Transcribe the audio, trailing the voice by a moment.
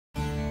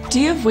Do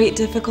you have weight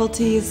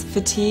difficulties,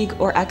 fatigue,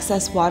 or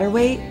excess water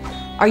weight?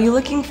 Are you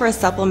looking for a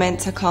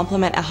supplement to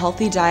complement a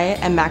healthy diet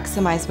and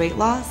maximize weight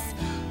loss?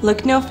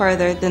 Look no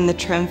further than the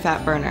Trim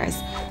Fat Burners.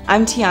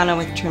 I'm Tiana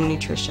with Trim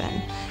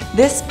Nutrition.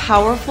 This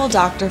powerful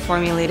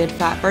doctor-formulated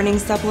fat-burning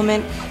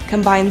supplement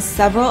combines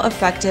several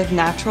effective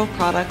natural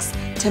products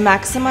to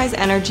maximize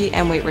energy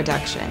and weight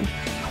reduction.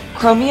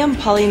 Chromium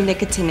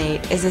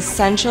Polynicotinate is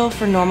essential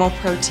for normal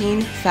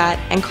protein, fat,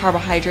 and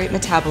carbohydrate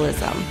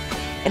metabolism.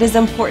 It is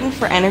important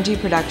for energy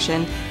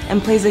production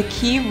and plays a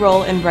key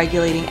role in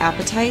regulating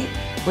appetite,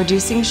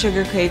 reducing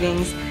sugar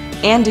cravings,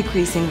 and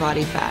decreasing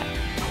body fat.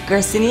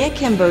 Garcinia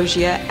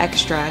Cambogia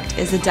extract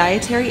is a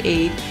dietary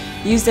aid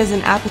used as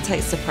an appetite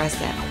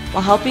suppressant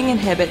while helping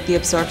inhibit the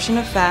absorption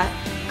of fat,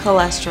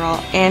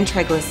 cholesterol, and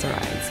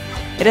triglycerides.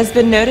 It has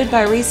been noted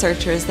by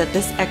researchers that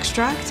this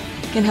extract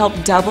can help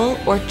double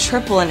or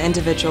triple an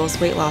individual's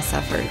weight loss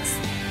efforts.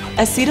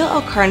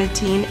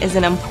 Acetyl-L-Carnitine is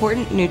an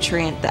important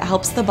nutrient that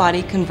helps the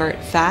body convert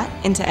fat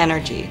into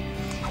energy.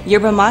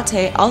 Yerba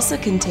Mate also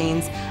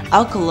contains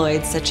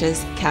alkaloids such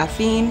as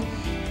caffeine,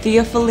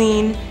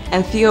 theophylline,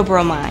 and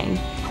theobromine.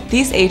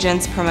 These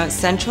agents promote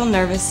central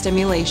nervous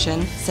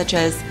stimulation such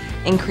as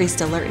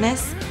increased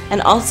alertness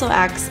and also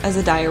acts as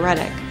a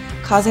diuretic,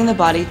 causing the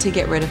body to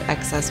get rid of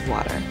excess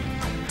water.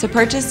 To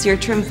purchase your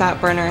Trim Fat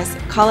Burners,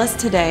 call us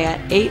today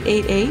at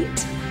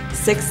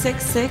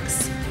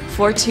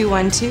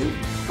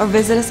 888-666-4212 or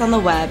visit us on the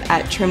web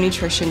at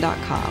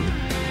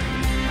trimnutrition.com.